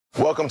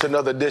Welcome to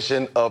another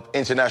edition of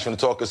International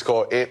Talk. It's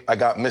called It. I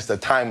got Mr.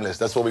 Timeless.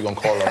 That's what we're going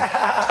to call him.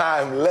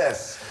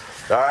 Timeless.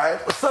 All right?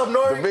 What's up,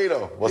 Nori?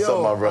 Davido. What's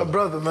up, my brother? My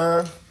brother,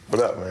 man.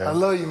 What up, man? I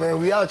love you,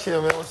 man. We out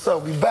here, man. What's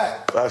up? We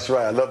back. That's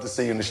right. I love to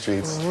see you in the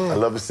streets. I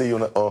love to see you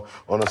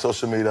on the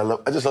social media.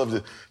 I just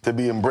love to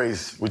be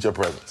embraced with your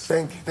presence.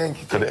 Thank you.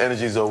 Because the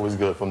energy is always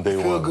good from day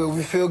one.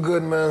 We feel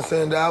good, man. I'm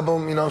saying the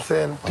album, you know what I'm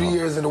saying, 3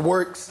 years in the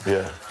works.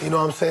 Yeah. You know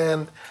what I'm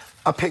saying?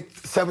 I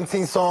picked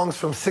 17 songs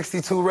from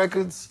 62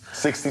 records.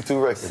 62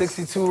 records.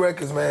 62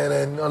 records, man,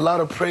 and a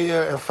lot of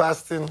prayer and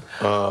fasting.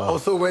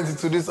 Also went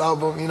into this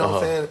album, you know what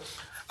I'm saying?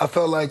 I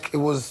felt like it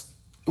was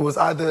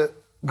either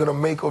gonna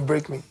make or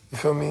break me. You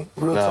feel me?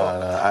 Real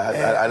talk.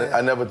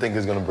 I never think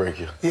it's gonna break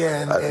you.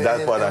 Yeah,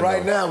 that's what I know.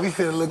 Right now we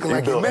feel looking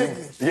like it made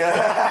me.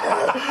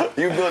 Yeah,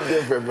 you built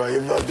different, bro.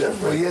 You built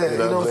different. But yeah, you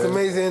know it's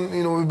amazing.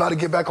 You know, we're about to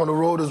get back on the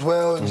road as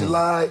well in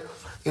July.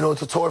 You know,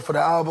 to tour for the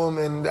album,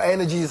 and the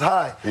energy is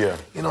high. Yeah.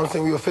 You know what I'm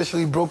saying? We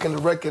officially broken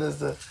the record as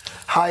the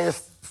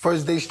highest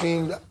first-day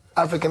streamed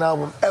African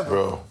album ever.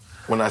 Bro,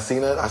 when I seen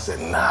that, I said,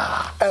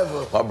 nah.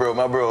 Ever. My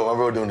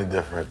bro doing it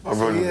different. My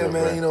bro doing it different.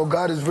 Man, you know,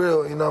 God is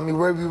real. You know what I mean?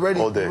 We ready.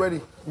 All day. We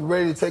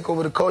ready to take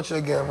over the culture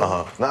again,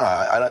 man.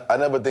 Nah, I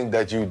never think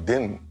that you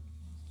didn't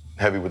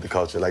heavy with the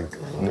culture. Like,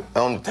 I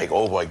don't take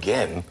over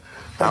again.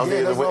 I don't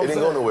think it ain't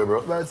going nowhere,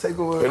 bro. Take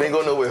over. It ain't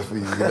going nowhere for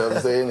you, you know what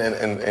I'm saying?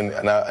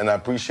 And I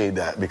appreciate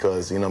that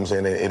because, you know what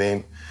I'm saying, it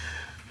ain't,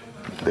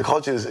 the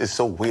culture is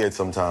so weird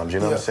sometimes, you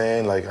know what I'm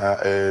saying? Like,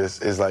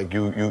 it's like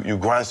you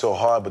grind so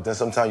hard, but then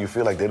sometimes you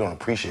feel like they don't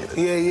appreciate it.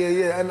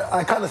 Yeah. And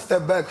I kind of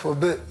stepped back for a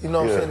bit, you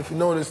know what I'm saying? If you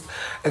notice,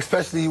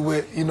 especially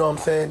with, you know what I'm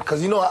saying?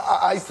 Because, you know,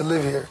 I used to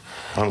live here,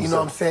 100%. you know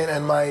what I'm saying?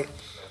 And my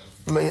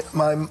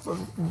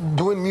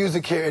doing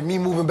music here and me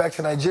moving back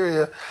to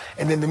Nigeria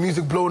and then the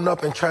music blowing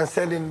up and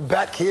transcending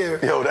back here.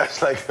 Yo,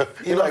 that's like,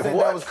 you know like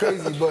what? That was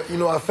crazy, but, you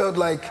know, I felt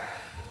like,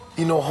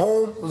 you know,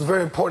 home was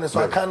very important. So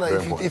I kind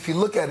of, if you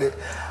look at it,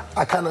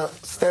 I kind of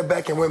stepped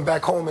back and went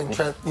back home and,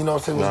 you know what I'm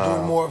saying, was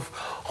doing more of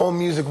home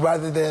music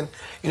rather than,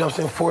 you know what I'm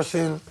saying,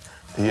 forcing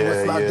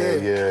what's not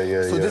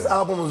there. So this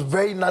album was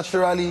very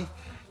naturally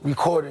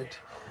recorded.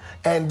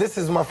 And this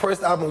is my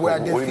first album where I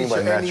didn't feature any... What do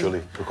you mean by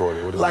naturally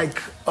recorded?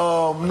 Like,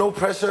 no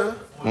pressure,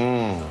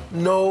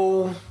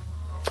 no...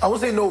 I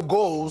won't say no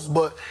goals,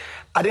 but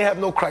I didn't have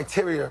no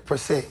criteria, per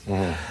se.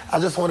 I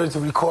just wanted to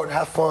record,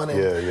 have fun,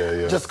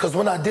 and just because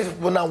when I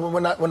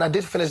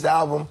did finish the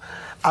album,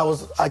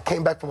 I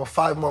came back from a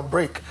 5-month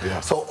break.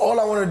 So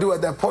all I wanted to do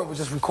at that point was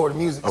just record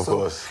music. Of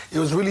course. It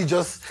was really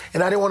just,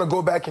 and I didn't want to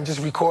go back and just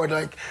record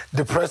like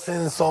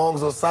depressing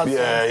songs or sad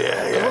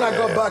songs. When I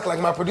got back, like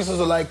my producers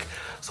were like,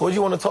 so what do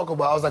you want to talk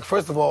about? I was like,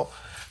 first of all,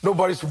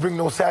 nobody should bring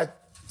no sad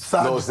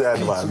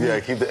vibes. Yeah,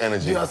 keep the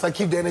energy. You know, it's like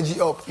keep the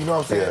energy up, you know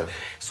what I'm saying?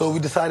 So we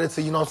decided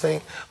to, you know what I'm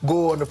saying,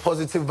 go on the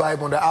positive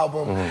vibe on the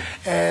album.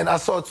 And I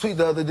saw a tweet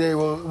the other day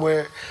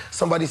where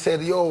somebody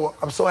said, yo,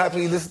 I'm so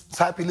happy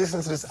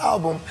listening to this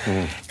album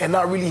and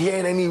not really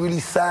hearing any really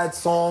sad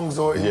songs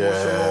or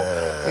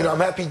emotional. You know, I'm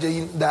happy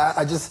that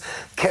I just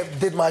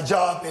did my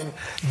job and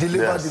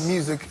delivered the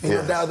music. You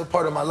know, that other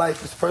part of my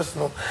life is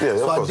personal.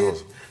 So I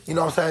did, you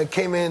know what I'm saying,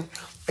 came in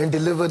and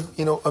delivered,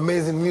 you know,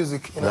 amazing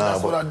music. You know,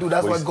 that's what I do.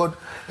 That's why God,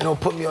 you know,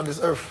 put me on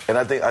this earth. And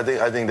I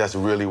think that's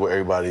really where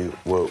everybody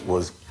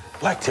was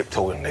like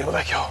tiptoeing. They were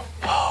like, yo,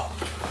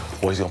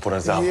 what he's gonna put on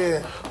his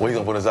album? What he's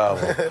gonna put on his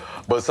album?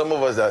 But some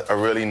of us that I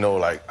really know,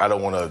 like, I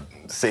don't want to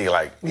say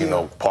like, you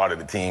know, part of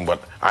the team,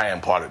 but I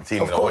am part of the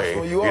team in a way.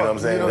 Well, you know what I'm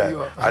saying?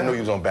 I knew you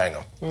was gonna bang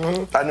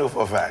him. I knew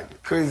for a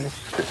fact. Crazy.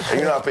 And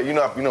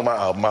you know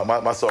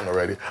my song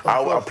already.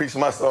 I preach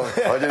my song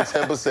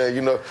 110%.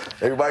 You know,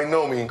 everybody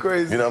know me.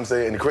 Crazy. You know what I'm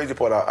saying? And the crazy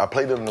part, I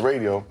played it on the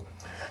radio.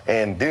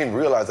 And didn't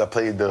realize I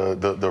played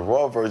the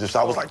raw version, so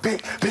I was like,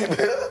 beep, beep.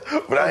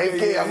 But I ain't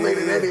care, I made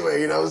it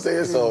anyway, you know what I'm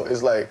saying? So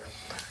it's like...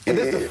 And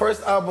this is the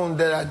first album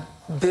that I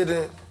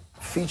didn't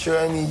feature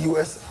any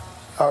U.S.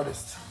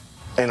 artists.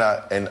 And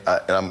I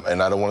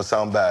don't want to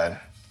sound bad,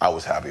 I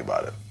was happy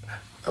about it.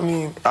 I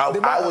mean, I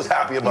was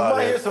happy about it. You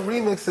might hear some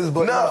remixes,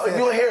 but no,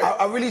 you won't hear it.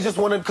 I really just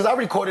wanted, because I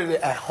recorded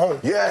it at home.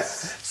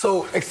 Yes.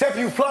 So, except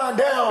you flying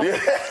down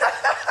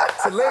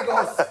to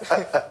Lagos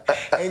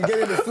and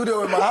getting in the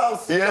studio in my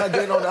house, you're not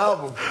getting on the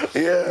album.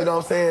 Yeah. You know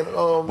what I'm saying?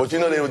 But you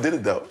know they would have did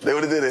it though. They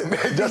would have did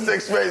it. Just to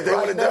express, they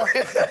would have done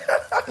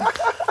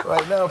it.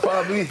 Right now,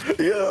 probably.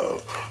 Yeah.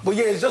 But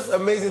yeah, it's just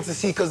amazing to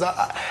see, because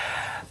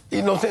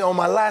you know what I'm saying, on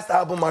my last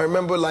album, I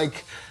remember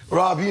like,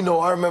 Rob, you know,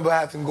 I remember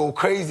having to go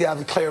crazy,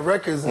 having to clear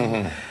records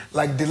and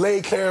like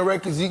delay clearing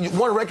records.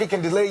 One record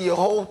can delay your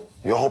whole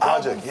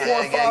project.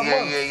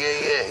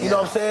 Yeah. You know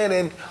what I'm saying?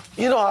 And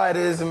you know how it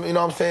is, and you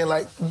know what I'm saying?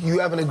 Like, you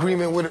have an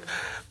agreement with,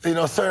 you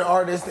know, certain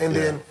artists, and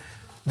then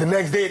the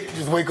next day you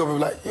just wake up and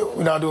be like, yo,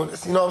 we're not doing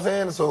this. You know what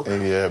I'm saying? So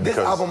this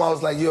album, I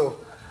was like, yo,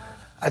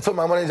 I told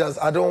my manager,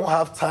 I don't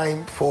have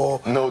time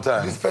for... No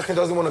time. This person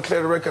doesn't want to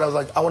clear the record. I was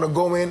like, I want to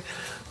go in,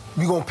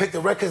 we gonna pick the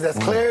records that's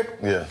cleared.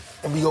 Yeah.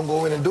 And we gonna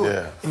go in and do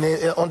it. And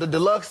then on the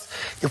deluxe,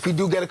 if we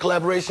do get a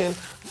collaboration,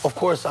 of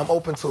course I'm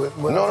open to it.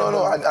 No.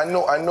 I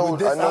know. With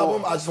this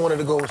album, I just wanted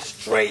to go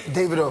straight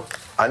Davido.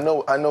 I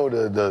know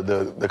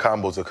the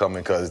combos are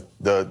coming because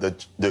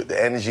the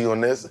energy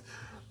on this,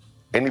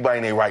 anybody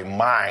in their right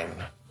mind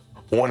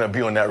want to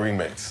be on that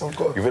remix. Of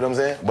course. You feel what I'm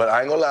saying? But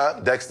I ain't gonna lie,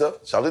 Dexter,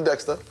 shout out to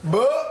Dexter.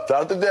 Shout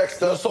out to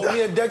Dexter. So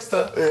me and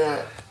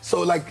Dexter,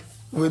 so like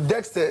with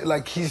Dexter,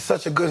 like he's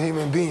such a good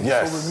human being.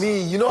 Yes. So with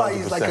me, you know how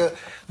he's like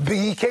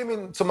he came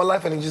into my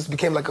life and he just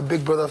became like a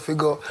big brother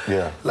figure.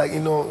 Yeah. Like,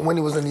 you know, when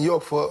he was in New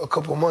York for a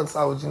couple of months,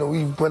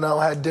 we went out,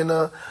 had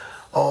dinner.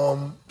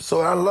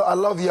 So I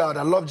love Yard,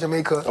 I love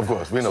Jamaica. Of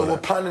course, we know So we're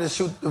planning to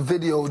shoot a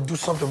video, do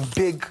something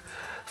big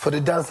for the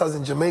dancers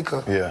in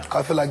Jamaica. Yeah.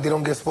 I feel like they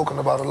don't get spoken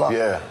about a lot.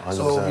 Yeah, 100%.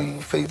 So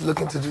we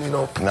looking to do, shoot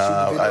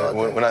the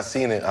video. When I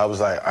seen it, I was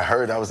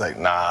like,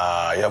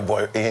 nah, yeah,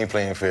 boy, he ain't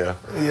playing fair.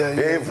 He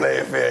ain't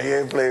playing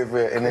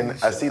fair. And then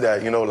I see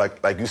that,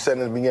 like you said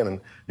in the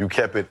beginning, you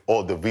kept it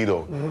all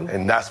Davido.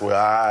 And that's where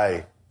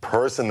I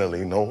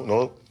personally,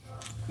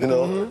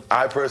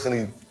 I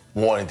personally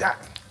wanted that.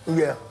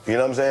 Yeah. You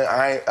know what I'm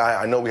saying?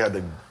 I know we had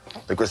the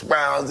Chris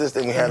Browns, this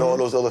thing, we had all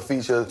those other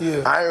features.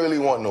 Yeah. I didn't really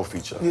want no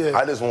feature. Yeah.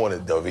 I just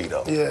wanted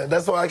Davido. Yeah,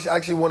 that's what I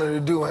actually wanted to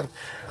do, and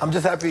I'm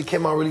just happy it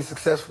came out really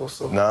successful.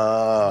 So.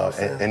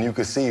 And you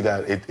could see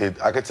that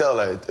I could tell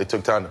that it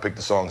took time to pick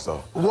the songs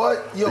though. What?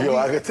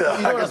 I could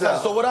tell. I could tell.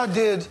 So what I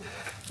did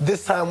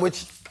this time,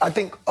 which I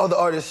think other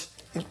artists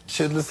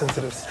should listen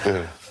to this.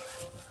 Yeah.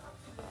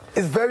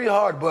 It's very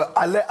hard, but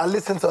I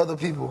listen to other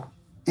people.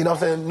 You know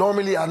what I'm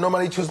saying? I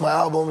normally choose my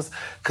albums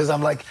because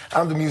I'm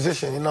the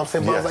musician, you know what I'm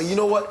saying? But I was like, you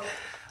know what?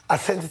 I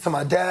sent it to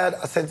my dad,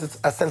 I sent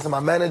it to my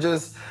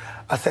managers,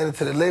 I sent it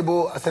to the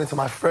label, I sent it to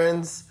my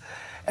friends.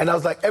 And I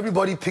was like,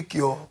 everybody pick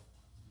your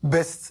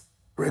best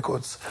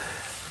records.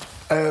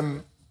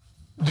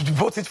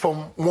 Vote it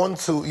from 1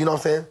 to, you know what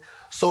I'm saying?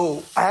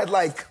 So I had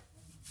like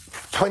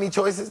 20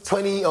 choices,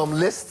 20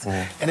 lists,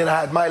 and then I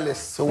had my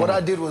list. So what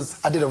I did was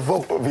I did a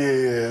vote.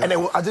 Yeah. And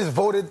then I just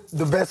voted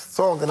the best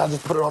songs and I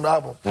just put it on the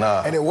album.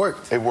 And it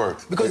worked. It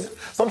worked. Because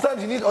sometimes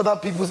you need other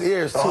people's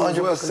ears too.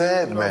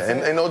 100%,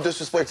 man. And no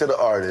disrespect to the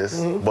artists,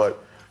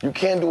 but you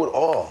can't do it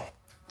all.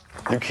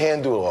 You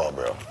can't do it all,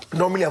 bro.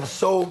 Normally I'm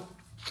so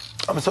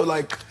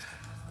like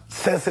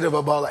sensitive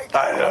about like.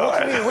 I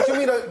know.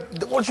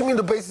 What you mean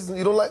the bass is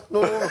you don't like?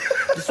 No.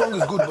 The song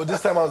is good, but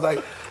this time I was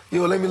like,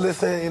 yo, let me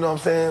listen. You know what I'm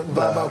saying?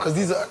 Because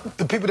these are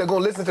the people that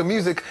gonna listen to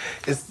music.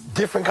 It's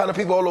different kind of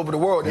people all over the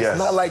world. It's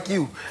not like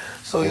you.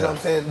 So you know what I'm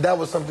saying? That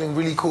was something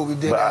really cool we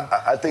did. But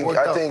I think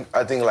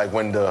like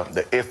when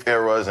the If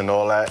eras and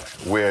all that,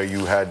 where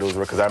you had those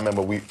records. I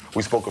remember we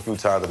spoke a few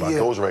times about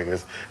those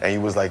records, and he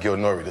was like, yo,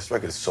 Nori, this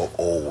record is so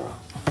old,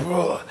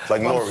 bro.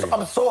 Like Nori.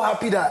 I'm so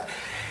happy that.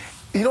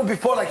 You know,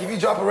 before, like, if you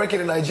drop a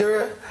record in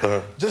Nigeria,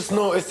 just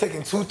know it's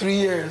taking 2-3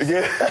 years.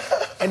 Yeah.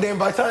 And then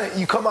by the time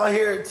you come out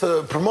here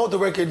to promote the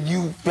record,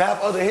 you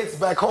have other hits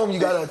back home you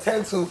got to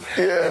attend to.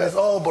 Yeah. And it's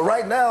all, but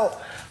right now,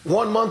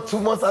 1 month, 2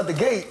 months out the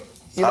gate,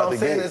 you know what I'm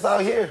saying? It's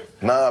out here.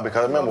 Nah,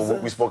 because I remember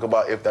what we spoke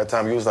about If that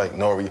time. He was like,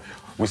 Nori.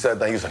 We said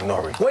that, he was like,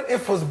 Nori. When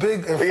If was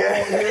big and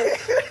here,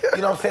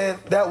 you know what I'm saying?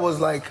 That was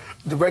like,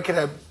 the record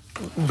had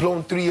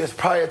blown 3 years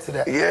prior to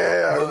that.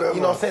 Yeah, I remember. You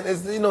know what I'm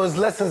saying? It's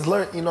lessons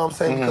learned, you know what I'm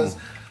saying? Because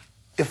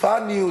if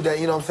I knew that,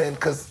 you know what I'm saying,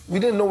 because we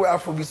didn't know where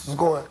Afrobeats was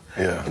going.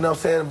 Yeah. You know what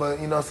I'm saying?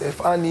 But, you know what I'm saying,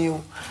 if I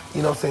knew,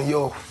 you know what I'm saying,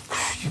 yo,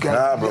 you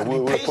got to be we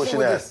were pushing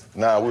that. This.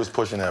 We was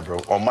pushing that, bro.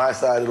 On my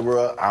side of the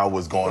world, I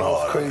was going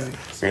hard. Crazy.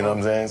 You know what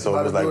I'm saying? So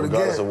it was like,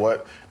 regardless of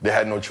what, they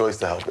had no choice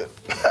to help it.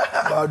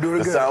 I'll do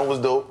it again. The sound was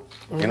dope.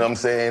 You know what I'm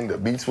saying? The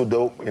beats were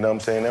dope. You know what I'm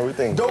saying?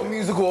 Everything. Dope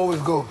music will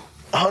always go.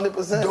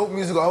 100%. Dope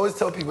music. I always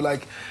tell people,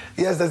 like,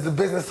 yes, there's the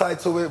business side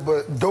to it,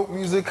 but dope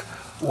music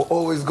will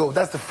always go.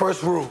 That's the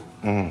first rule.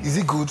 Is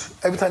he good?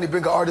 Every time they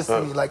bring an artist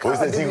to me, like, that's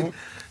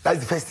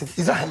the first thing.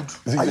 Is he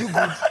good? Are you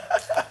good?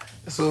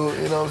 So,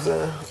 you know what I'm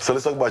saying? So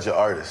let's talk about your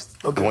artist,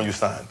 the one you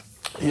signed.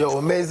 Yo,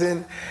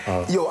 amazing.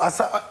 Yo, I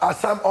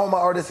signed all my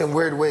artists in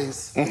weird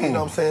ways. You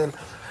know what I'm saying?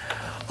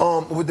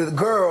 With the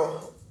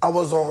girl, I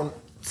was on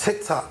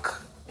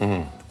TikTok.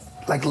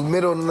 Like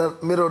middle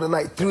of the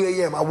night,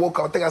 3 a.m. I woke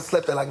up, I think I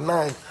slept at like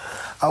 9.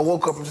 I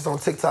woke up, I'm just on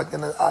TikTok,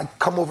 and then I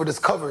come over this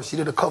cover. She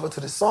did a cover to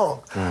this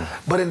song.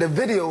 But in the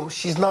video,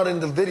 she's not in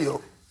the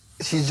video.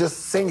 She's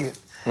just singing.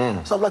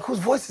 So I'm like, whose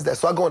voice is that?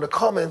 So I go in the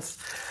comments.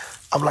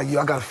 I'm like, yo,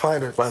 I gotta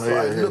find her.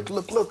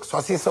 Look. So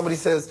I seen somebody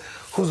says,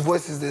 whose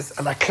voice is this?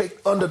 And I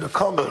clicked under the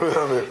comment.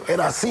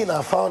 And I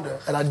found her.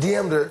 And I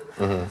DM'd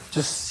her.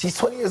 She's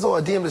 20 years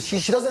old, I DM'd her.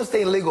 She doesn't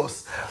stay in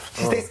Lagos.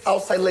 She stays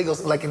outside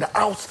Lagos, like in the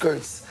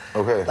outskirts.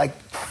 Okay. Like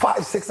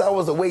 5-6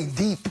 hours away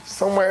deep,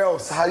 somewhere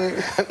else. How you,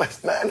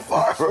 that's not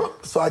far, bro.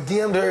 So I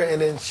DM'd her,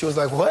 and then she was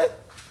like, what?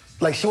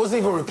 Like, she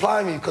wasn't even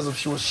replying me because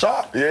she was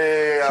shocked.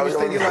 Yeah. She was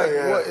thinking,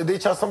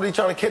 what, somebody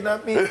trying to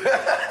kidnap me?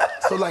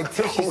 So, like,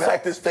 till she... Who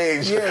hacked this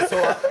page? Yeah,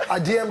 so I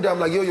DM'd her. I'm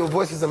like, yo, your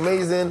voice is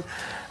amazing.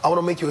 I want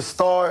to make you a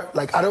star.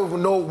 Like, I don't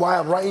even know why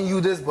I'm writing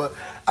you this, but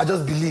I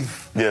just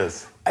believe.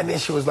 Yes. And then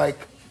she was like,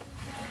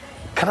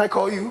 can I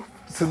call you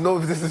to know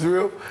if this is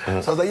real? So I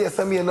was like, yeah,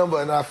 send me a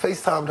number. And I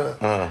FaceTimed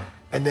her.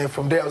 And then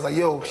from there, I was like,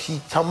 yo,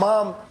 her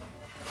mom,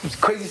 it's a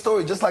crazy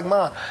story, just like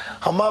mine.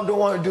 Her mom don't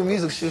want her to do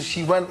music.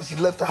 She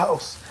left the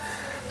house.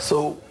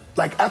 So,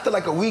 like, after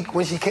like a week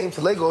when she came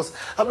to Lagos,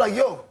 I'm like,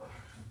 yo,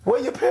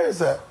 where your parents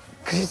at?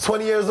 Because she's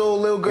 20 years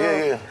old, little girl.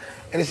 Yeah.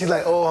 And then she's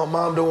like, oh, her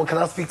mom don't want, can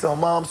I speak to her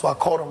mom? So I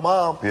called her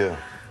mom. Yeah.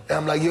 And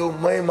I'm like, yo,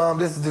 my mom,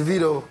 this is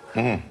Davido.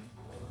 And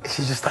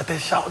she just started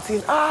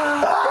shouting,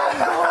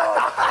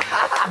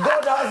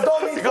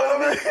 don't need me.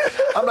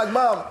 I'm like,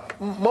 Mom,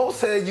 Mo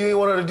said you ain't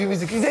want her to do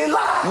music. He said,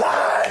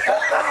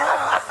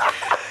 lie.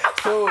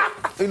 So,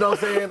 you know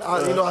what I'm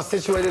saying? I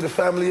situated the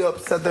family up,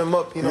 set them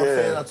up, you know what I'm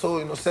saying? I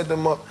told, set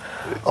them up,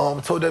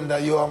 told them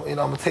that, I'm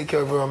gonna take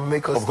care of her, I'm gonna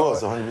make her Of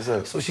course,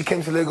 100%. So she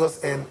came to Lagos,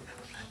 and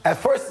at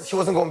first, she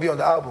wasn't gonna be on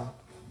the album.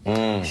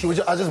 I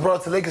just brought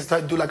her to Lagos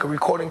to do like a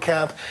recording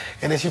camp,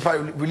 and then she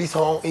probably released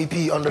her own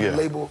EP under the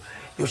label.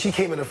 Yo, she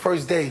came in the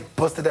first day,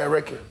 busted that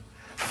record.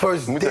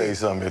 First day. Let me tell you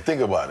something,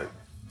 think about it.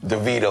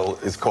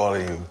 Davido is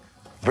calling you,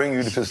 bring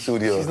you to the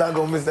studio. She's not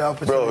gonna miss the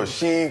opportunity. Bro,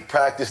 she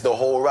practiced the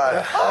whole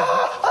ride.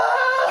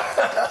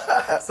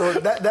 So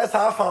that's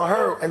how I found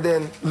her. And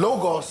then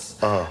Logos,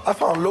 I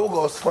found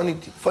Logos funny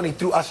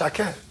through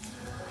Ashake.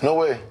 No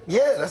way.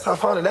 Yeah, that's how I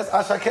found it. That's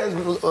Ashake's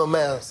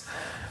man's.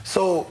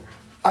 So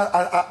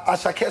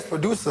Ashake's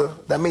producer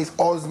that makes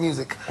all his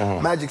music,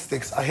 Magic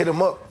Sticks, I hit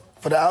him up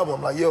for the album.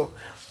 I'm like, yo,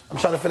 I'm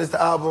trying to finish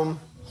the album.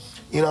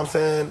 You know what I'm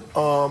saying?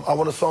 I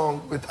want a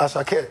song with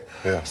Ashake.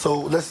 Yeah. So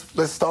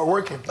let's start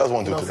working. That's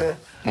one thing. You know what I'm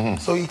saying?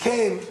 So he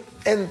came,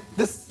 and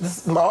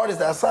this my artist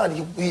that I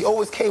signed, he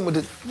always came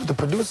with the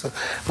producer,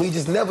 but he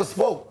just never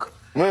spoke.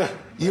 You know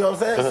what I'm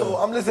saying? So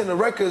I'm listening to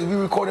records. We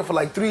recorded for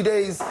like 3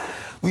 days.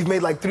 We've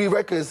made like 3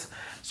 records.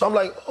 So I'm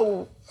like,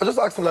 oh, I just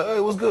asked him like,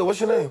 hey, what's good? What's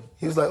your name?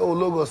 He was like, oh,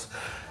 Logos.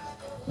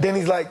 Then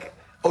he's like,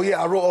 oh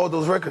yeah, I wrote all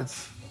those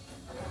records.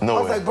 No way.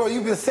 I was like, bro,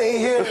 you've been sitting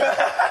here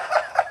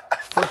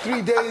for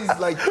 3 days,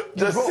 like, you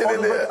just wrote all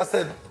sitting the there. records. I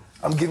said,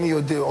 I'm giving you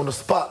a deal on the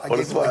spot. I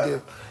gave him a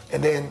deal.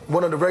 And then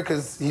one of the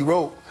records he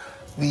wrote,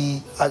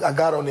 I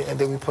got on it, and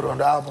then we put it on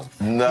the album.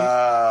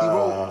 Nah. He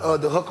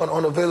wrote the hook on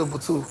Unavailable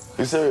too.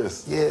 You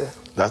serious? Yeah.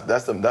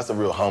 That's a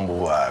real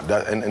humble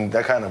vibe. And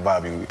that kind of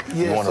vibe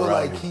you want so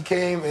around like he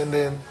came, and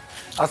then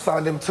I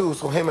signed him too.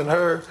 So him and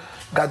her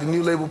got the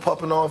new label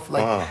popping off.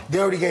 Like they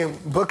already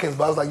gave bookings,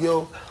 but I was like,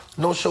 yo,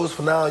 no shows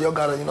for now. Y'all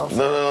gotta, you know what I'm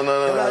saying?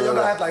 No. Y'all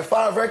gotta have like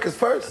 5 records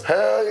first.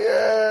 Hell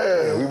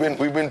yeah.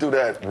 We've been through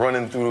that,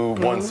 running through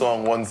one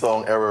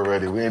song era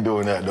already. We ain't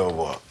doing that no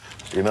more.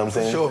 You know what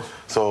I'm saying? Sure.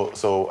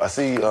 So I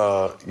see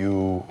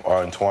you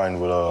are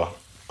entwined with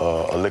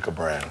a liquor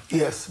brand.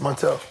 Yes,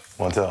 Martell.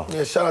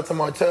 Yeah, shout out to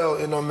Martell,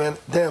 you know, man.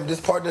 Damn, this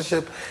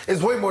partnership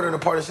is way more than a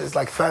partnership. It's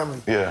like family.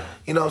 Yeah.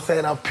 You know what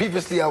I'm saying?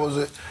 Previously I was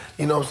with,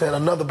 you know what I'm saying,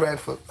 another brand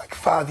for like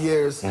 5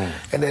 years. And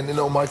then, you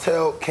know,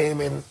 Martell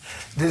came in.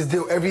 This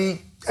deal,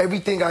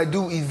 everything I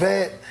do,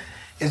 event,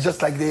 it's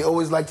just like they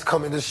always like to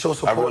come in this show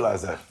support. I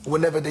realize that.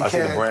 Whenever they can. I see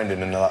the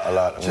branding in a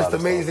lot. Just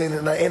amazing.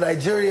 And in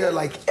Nigeria,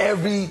 like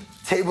every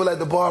table at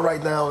the bar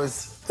right now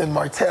is in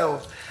Martell.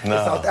 In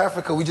South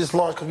Africa, we just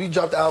launched, because we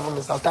dropped the album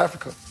in South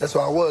Africa. That's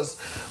where I was.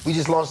 We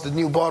just launched the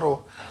new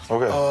bottle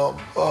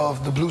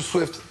of the Blue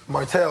Swift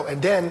Martell. And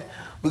then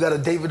we got a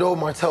Davido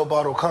Martell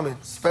bottle coming,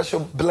 special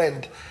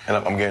blend. And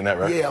I'm getting that,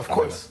 right? Yeah, of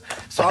course.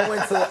 So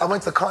I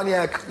went to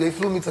Cognac, they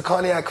flew me to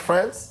Cognac,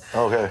 France.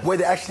 Where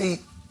they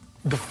actually,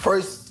 the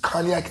first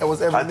cognac that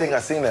was ever made. I think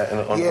I seen that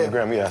on the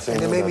gram, I seen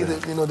it. And they made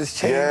me, this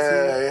chain.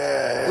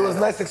 Yeah. It was a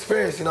nice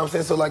experience, you know what I'm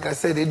saying? So like I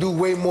said, they do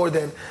way more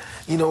than,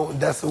 you know,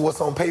 that's what's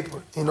on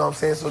paper, you know what I'm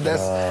saying? So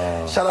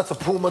that's, shout out to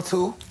Puma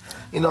too,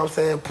 you know what I'm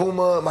saying?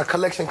 Puma, my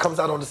collection comes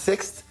out on the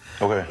 6th.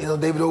 You know,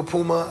 Davido,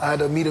 Puma, I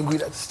had a meet and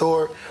greet at the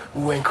store.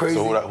 We went crazy.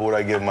 So who would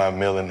I give my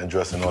mailing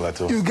address and all that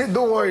to?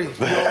 Don't worry.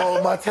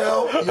 Your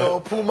Martell,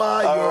 your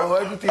Puma, your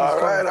everything. All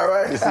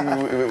right. You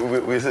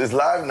see, it's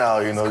live now,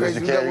 you know.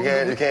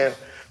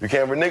 You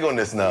can't renege on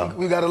this now.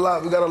 We got a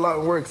lot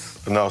in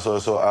works. No,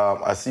 so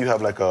I see you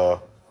have like a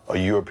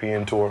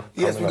European tour.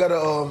 Yes, we got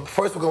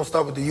first we're gonna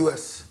start with the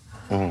US.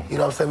 You know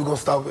what I'm saying? We're gonna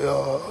start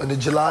in the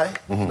July.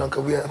 You know,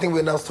 cause I think we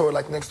announced tour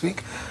like next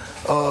week.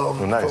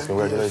 Nice,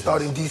 congratulations.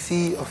 Starting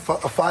DC, a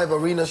 5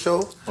 arena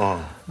show,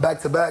 back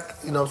to back.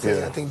 You know what I'm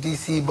saying? I think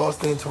DC,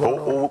 Boston,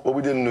 Toronto. What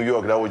we did in New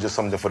York, that was just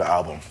something for the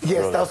album.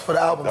 Yes, that was for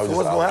the album. So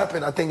what's gonna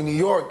happen? I think in New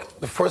York,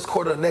 the first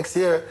quarter of next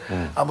year,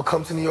 I'm gonna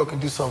come to New York and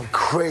do something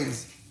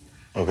crazy.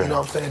 You know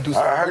what I'm saying?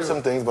 I heard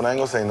some things, but I ain't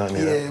gonna say nothing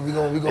yet. Yeah, we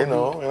gonna. You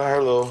know, I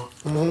heard a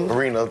little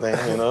arena thing,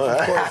 you know.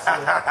 Of course,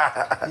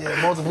 yeah,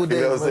 multiple days.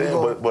 You know what I'm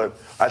saying? But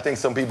I think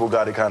some people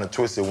got it kind of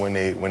twisted when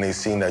they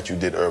seen that you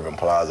did Urban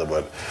Plaza.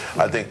 But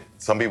I think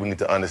some people need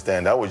to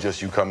understand that was just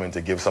you coming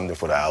to give something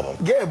for the album.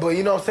 Yeah, but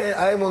you know what I'm saying?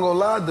 I ain't gonna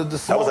lie. The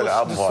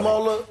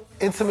smaller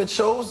intimate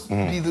shows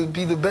be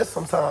the best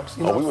sometimes.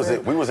 You know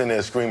we was in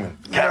there screaming,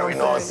 carrying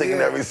on, singing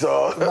every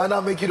song. It might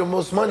not make you the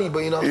most money, but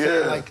you know what I'm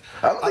saying? Like,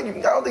 I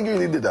don't think you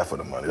really did that for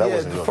the money. That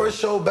wasn't the first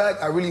show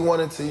back, I really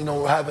wanted to, you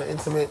know, have an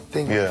intimate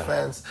thing with the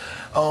fans.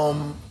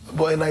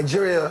 But in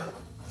Nigeria,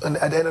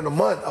 at the end of the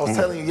month. I was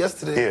telling you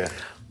yesterday. Yeah.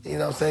 You know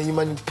what I'm saying? You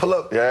might need to pull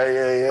up. Yeah.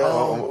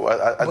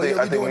 I think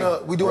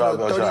we're doing a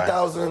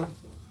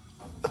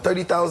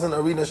 30,000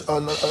 arena.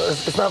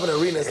 It's not an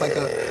arena. It's like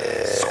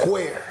a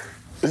square.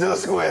 Is it a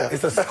square?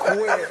 It's a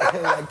square.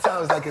 Like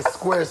town is like a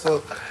square.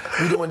 So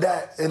we're doing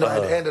that at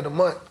the end of the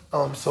month.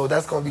 So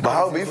that's gonna be. But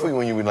how be for you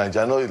when you be like,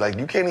 I know, like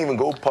you can't even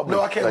go public.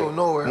 No, I can't go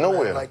nowhere.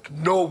 Nowhere. Man. Like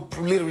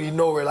literally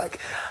nowhere.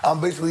 Like I'm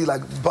basically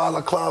like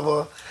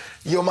balaclava.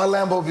 Yo, my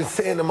Lambo been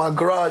sitting in my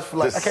garage for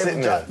like just I can't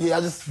even drive. Yeah,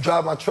 I just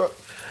drive my truck.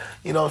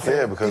 You know what I'm saying?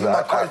 Yeah, because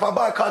if I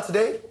buy a car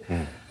today,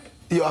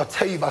 yo, I'll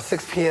tell you by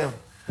 6 p.m.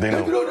 They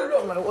know. No.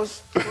 I'm like,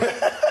 what's?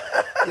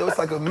 Yo, it's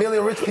like 1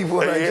 million rich people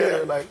in Nigeria.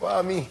 Yeah. Like,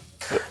 why me?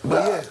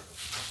 But yeah.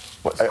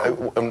 I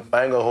ain't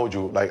gonna hold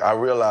you. Like I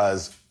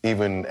realized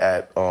even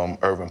at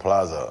Urban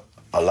Plaza,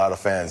 a lot of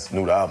fans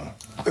knew the album.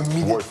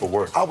 Word for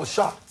word. I was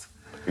shocked.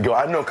 Yo,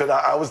 I know, because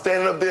I was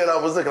standing up there and I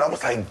was looking. I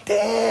was like,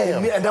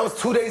 damn. And that was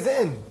 2 days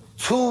in.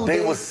 They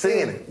was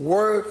singing it.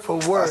 Word for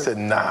word. I said,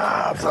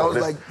 nah, bro. So I was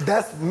like,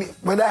 that's me.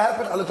 When that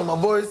happened, I looked at my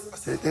boys. I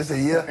said, it's a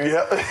year.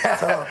 Yeah.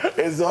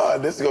 It's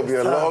hard. This is going to be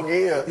a long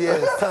year. Yeah,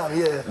 it's time,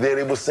 yeah.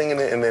 They was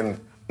singing it, and then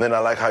I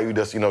like how you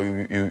just,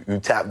 you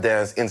tap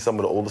dance in some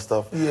of the older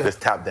stuff. Yeah. There's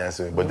tap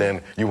dancing, but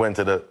then you went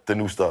to the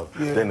new stuff.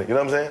 Yeah. Then, you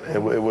know what I'm saying?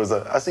 It was,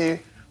 I see you,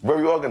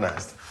 very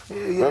organized.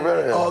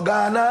 Yeah.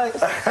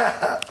 Organized.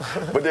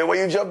 But then when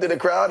you jumped in the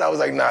crowd, I was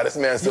like, nah, this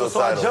man's suicidal.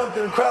 So I jumped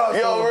in the crowd.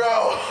 Yo,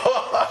 bro.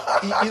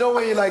 You know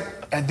when you're like,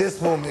 at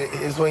this moment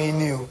is when he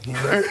knew.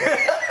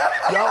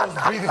 Y'all was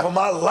breathing for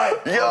my life.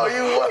 Yo,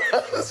 you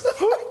was.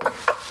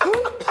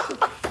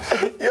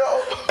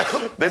 Yo.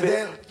 And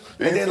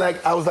then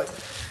like, I was like.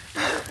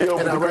 Yo,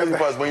 but the crazy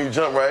part is when you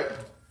jump, right?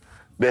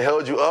 They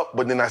held you up,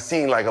 but then I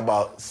seen like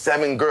about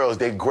 7 girls,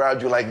 they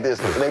grabbed you like this,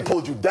 and they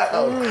pulled you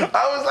down.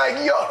 I was like,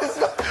 yo,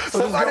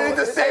 somebody need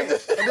to save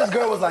this. And this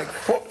girl was like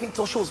 4 feet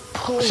tall, she was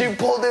pulling. She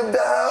pulled him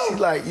down. She's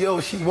like, yo,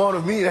 she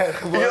wanted me that.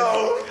 Yo,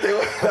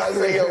 I was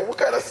like, yo, what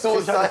kind of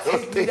suicide?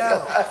 Take me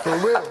down, for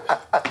real.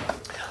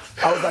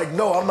 I was like,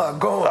 no, I'm not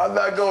going. I'm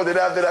not going. Then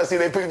after that, I see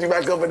they picked you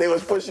back up and they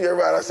was pushing you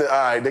around. I said, all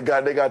right, they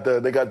got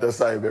the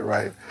assignment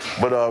right.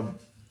 But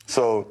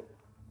so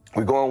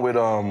we're going with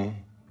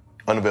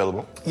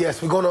Unavailable. Yes,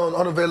 we're going on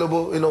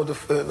Unavailable.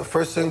 The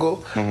first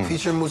single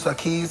featuring Musa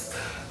Keys,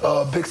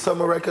 big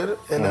summer record,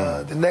 and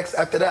the next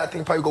after that, I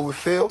think probably go with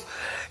Phil,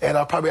 and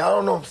I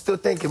don't know. I'm still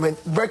thinking, man.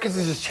 Records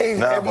is just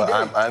changing every day.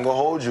 I ain't gonna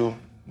hold you.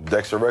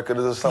 Dexter record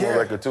is a summer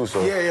record too,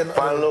 so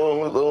find a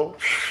little.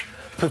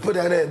 Put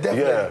that in,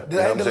 definitely.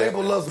 Yeah, the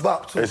label loves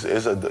bop too.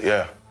 It's a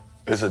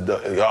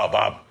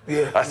bop.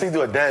 Yeah. I see you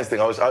do a dance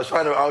thing. I was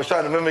trying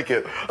to mimic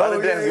it. How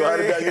to dance?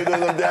 You do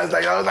some dance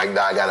like I was like,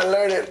 nah, I gotta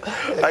learn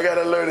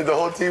it. The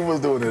whole team was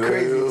doing it.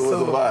 Crazy. It was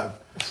a vibe.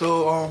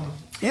 So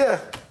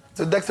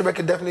So Dexter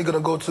record definitely gonna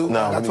go too.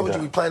 Nah, I told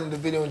you we planning the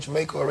video in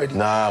Jamaica already.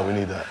 Nah, we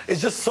need that. It's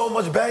just so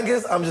much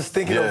bangers. I'm just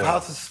thinking of how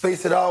to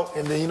space it out,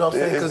 and then you know what I'm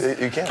saying? Because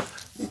you can't.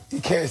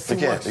 You can't. It's too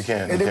much. You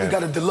can't. And then we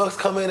got a deluxe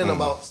coming in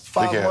about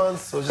 5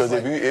 months. Because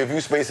if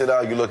you space it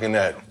out, you're looking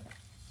at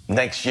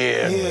next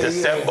year,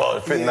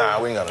 December.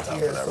 Nah, we ain't got no time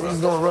for that. So we're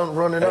just gonna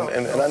run it out.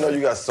 And I know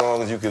you got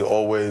songs. You could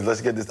always let's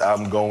get this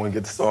album going,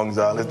 get the songs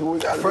out. Let's do what we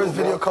got to do. First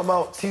video come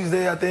out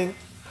Tuesday, I think.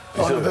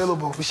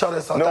 Unavailable. We shot it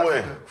in South Africa. No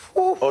way.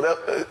 Oh,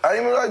 I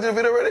didn't even realize you did the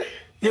video already.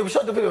 Yeah, we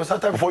shot the video in South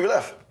Africa. Before you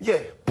left? Yeah,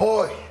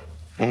 boy.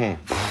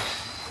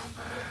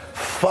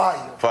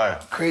 Fire.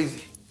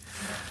 Crazy.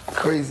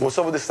 What's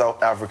up with this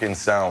South African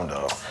sound,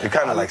 though? It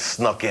kind of like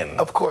snuck in.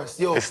 Of course.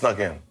 Yo, it snuck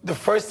in. The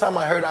first time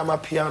I heard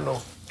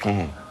Amapiano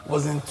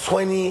was in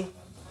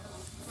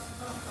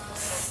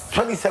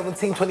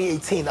 2017,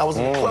 2018. I was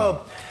in the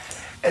club,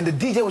 and the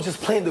DJ was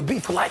just playing the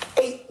beat for like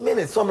 8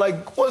 minutes. So I'm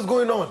like, what's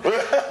going on?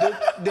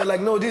 They're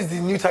like, no, this is the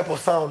new type of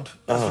sound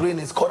that's written.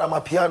 It's called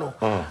Amapiano.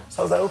 So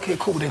I was like, okay,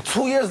 cool. Then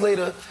 2 years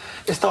later,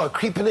 it started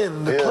creeping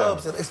in the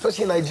clubs, and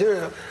especially in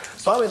Nigeria.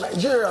 So I'm in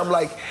Nigeria. I'm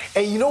like,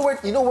 and you know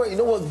what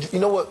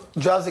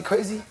drives it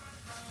crazy?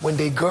 When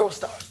they girls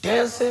start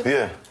dancing.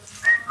 Yeah.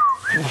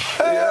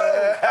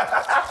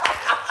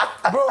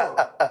 Bro,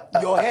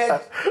 your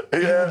head,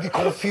 you'll be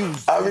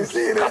confused. I've been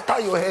seeing it.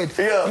 Scatter your head.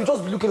 Yeah. You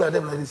just be looking at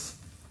them like this.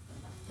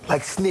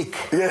 Like snake.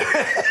 Yeah.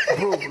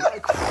 Bro,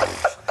 like.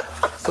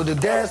 So the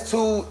dance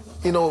too,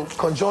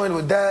 conjoined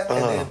with that,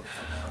 and then,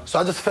 so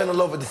I just fell in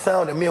love with the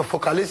sound, and me and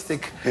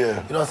Focalistic, you know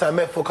what I'm saying? I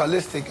met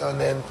Focalistic,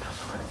 and then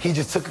he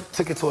just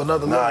took it to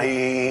another level.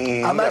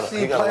 I'm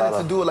actually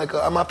planning to do like a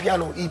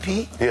Amapiano EP.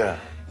 Yeah.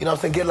 You know what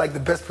I'm saying? Get like the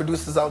best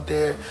producers out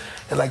there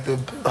and like the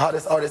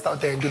hottest artists out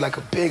there and do like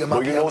a big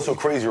amount. Well, you know what's so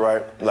crazy,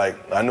 right? Like,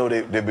 I know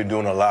they've been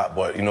doing a lot,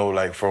 but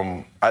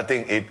I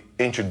think it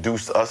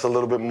introduced us a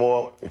little bit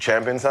more,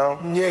 Champion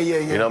Sound. Yeah.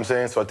 You know what I'm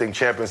saying? So I think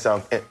Champion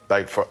Sound,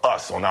 like for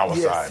us on our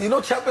side.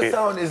 Champion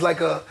Sound is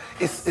like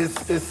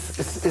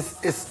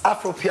it's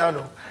Afro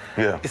piano.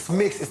 Yeah. It's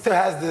mixed. It still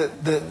has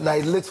the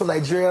little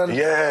Nigerian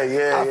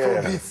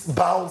Afro beats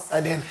bounce,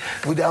 and then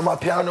with the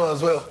Amapiano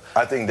as well.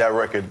 I think that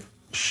record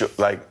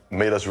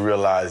made us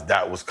realize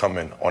that was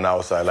coming on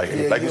our side. Like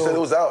you said, it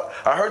was out.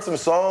 I heard some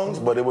songs,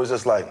 but it was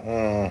just like,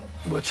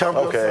 But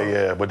Champion okay, sound.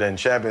 yeah. But then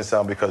Champion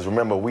sound, because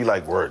remember, we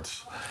like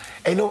words.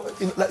 And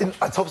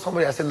I told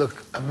somebody, I said,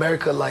 look,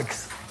 America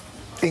likes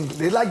things.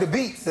 They like the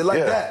beats. They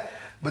like that.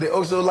 But they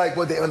also like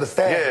what they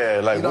understand. Yeah,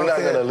 like we're not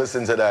going to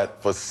listen to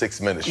that for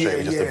 6 minutes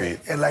straight, just a beat.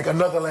 And like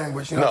another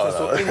language, you know. No.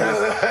 So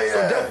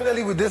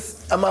definitely with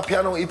this, my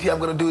piano EP I'm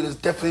going to do, there's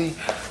definitely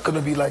going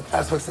to be like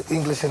aspects of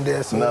English in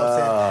there. So you know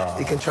what I'm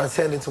saying? It can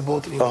transcend into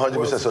both.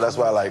 100%. So that's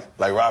why like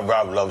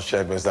Rob loves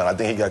Champion Sound. I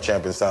think he got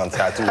Champion Sound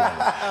tattooed on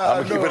him.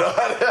 I'm going to keep it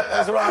on.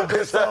 That's Rob,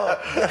 good song.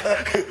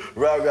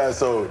 Rob guys,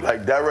 so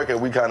like that record,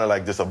 we kind of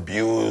like just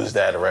abused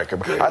that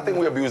record. I think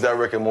we abused that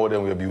record more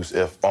than we abused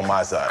If on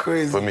my side.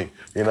 Crazy. For me.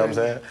 You know what I'm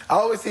saying? I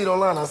always see it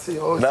online. I see it.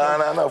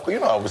 No. You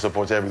know I would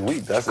support you every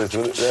week. That's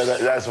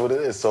what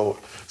it is. So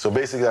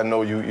basically, I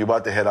know you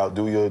about to head out,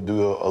 do a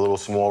little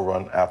small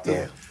run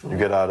after you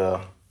get out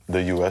of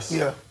the U.S.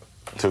 Yeah.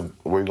 To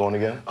where you going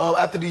again?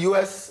 After the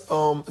U.S.,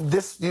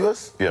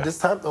 this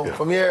time.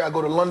 From here, I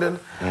go to London.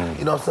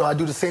 You know, so I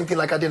do the same thing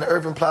like I did in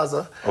Irving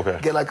Plaza. Okay.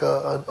 Get like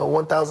a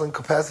 1,000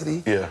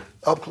 capacity. Yeah.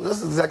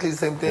 This is exactly the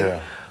same thing.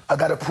 Yeah. I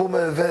got a Puma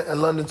event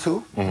in London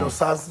too. You know,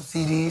 sign some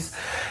CDs.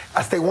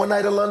 I stay one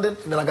night in London,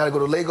 and then I got to go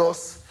to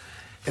Lagos,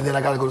 and then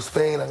I got to go to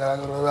Spain. I got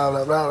to go to blah,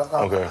 blah, blah,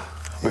 blah. Okay.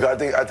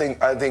 Because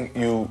I think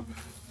you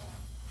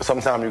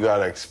sometimes you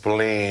gotta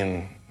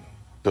explain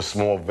the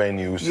small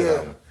venues to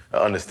them.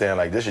 Understand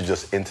like this is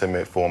just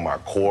intimate for my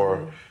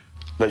core.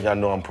 Let y'all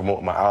know I'm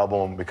promoting my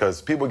album,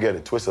 because people get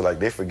it twisted. Like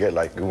they forget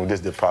like when we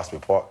just did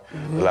Prospect Park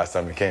the last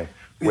time we came.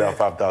 We had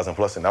 5,000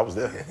 plus, and I was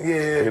there.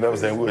 You know what I'm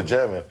saying? We were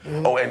jamming.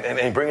 Oh,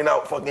 and bringing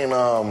out fucking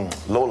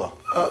Lola.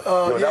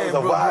 Yo, that was a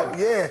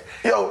vibe.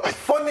 Yo,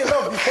 funny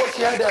enough, before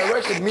she had that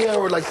record, me and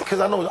her were like, because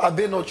I know I've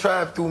been on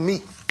Trav through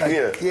me.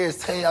 Like years,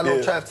 10. I know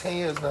Trav 10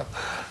 years now.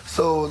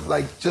 So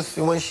like just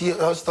when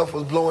her stuff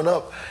was blowing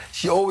up,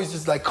 she always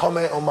just like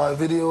comment on my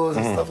videos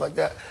and stuff like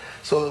that.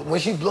 So when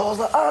she blows,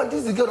 like,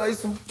 this is good.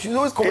 She's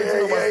always commenting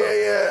on my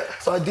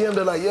stuff. So I DM'd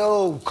her like,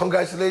 yo,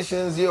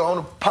 congratulations, I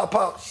want to pop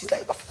out. She's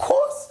like, of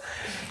course.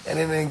 And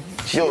then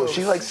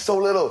she's like so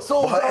little.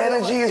 But her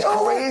energy is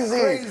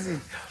crazy.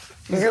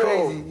 She's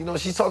crazy. You know,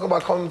 she's talking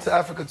about coming to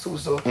Africa too,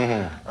 so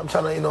I'm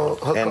trying to,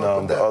 hook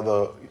up with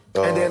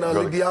that. And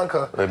then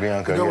Bianca, the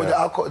girl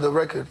with the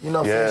record, you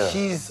know what I'm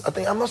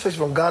saying? I'm not sure she's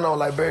from Ghana or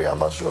Liberia, I'm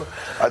not sure.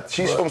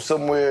 She's from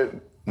somewhere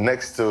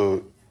next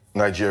to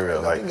Nigeria,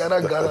 like Ghana,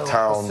 a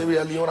town.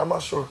 Sierra Leone, I'm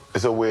not sure.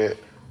 It's a weird...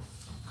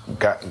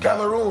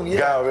 Cameroon,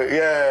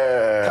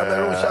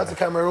 Cameroon, shout out to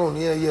Cameroon,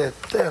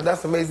 Damn,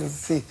 that's amazing to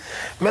see.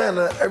 Man,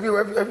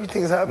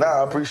 everything's happening.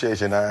 I appreciate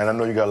you, and I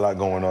know you got a lot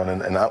going on,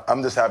 and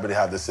I'm just happy to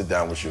have to sit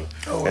down with you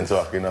and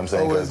talk, you know what I'm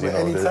saying? Always,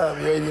 anytime,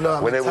 you already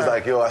know. When it was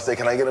like, I said,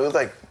 can I get it? It was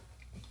like,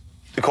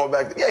 to call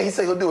back, he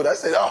said he'll do it. I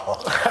said,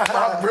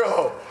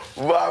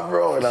 my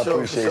bro, and I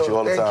appreciate you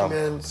all the time. Thank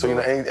you, man. So,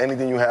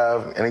 anything you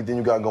have, anything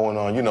you got going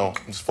on,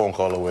 just phone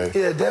call away.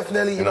 Yeah,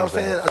 definitely, you know what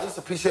I'm saying? I just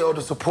appreciate all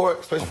the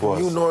support, especially from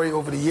you, Nori,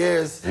 over the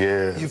years.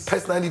 You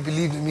personally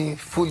believed in me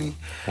fully.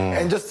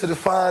 And just to the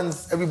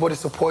fans, everybody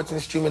supporting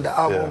and streaming the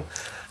album.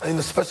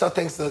 And special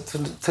thanks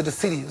to the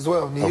city as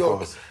well, New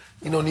York.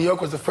 You know, New York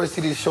was the first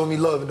city to show me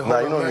love in the whole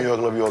America. New York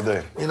love you all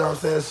day. You know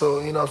what I'm saying?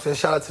 So,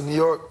 shout out to New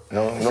York.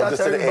 No diss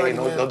to the A,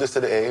 no diss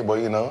to the A, but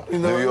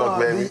New York,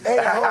 baby. A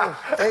is home.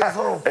 A is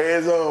home. A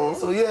is home.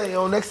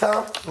 So, next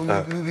time,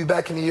 we'll be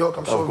back in New York,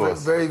 I'm sure,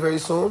 very, very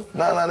soon.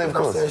 Of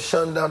course.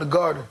 Shutting down the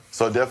garden.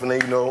 So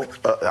definitely,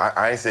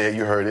 I ain't say it,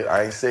 you heard it.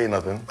 I ain't say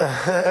nothing.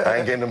 I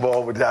ain't getting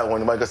involved with that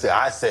one. You might go say,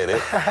 I said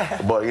it.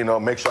 But,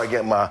 make sure I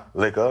get my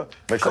liquor.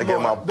 Make sure I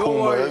get my Pumas. Don't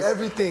worry,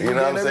 everything. You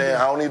know what I'm saying?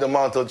 I don't need the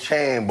Monto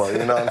chain, but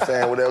you know what I'm saying?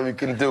 Whatever you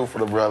can do for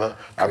the brother,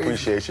 I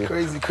appreciate you.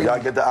 Crazy.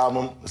 Y'all get the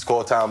album. It's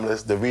called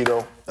Timeless.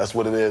 Davido. That's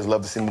what it is.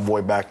 Love to see my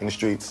boy back in the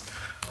streets.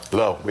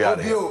 Love. We out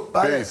of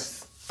here.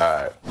 Peace.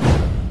 All right.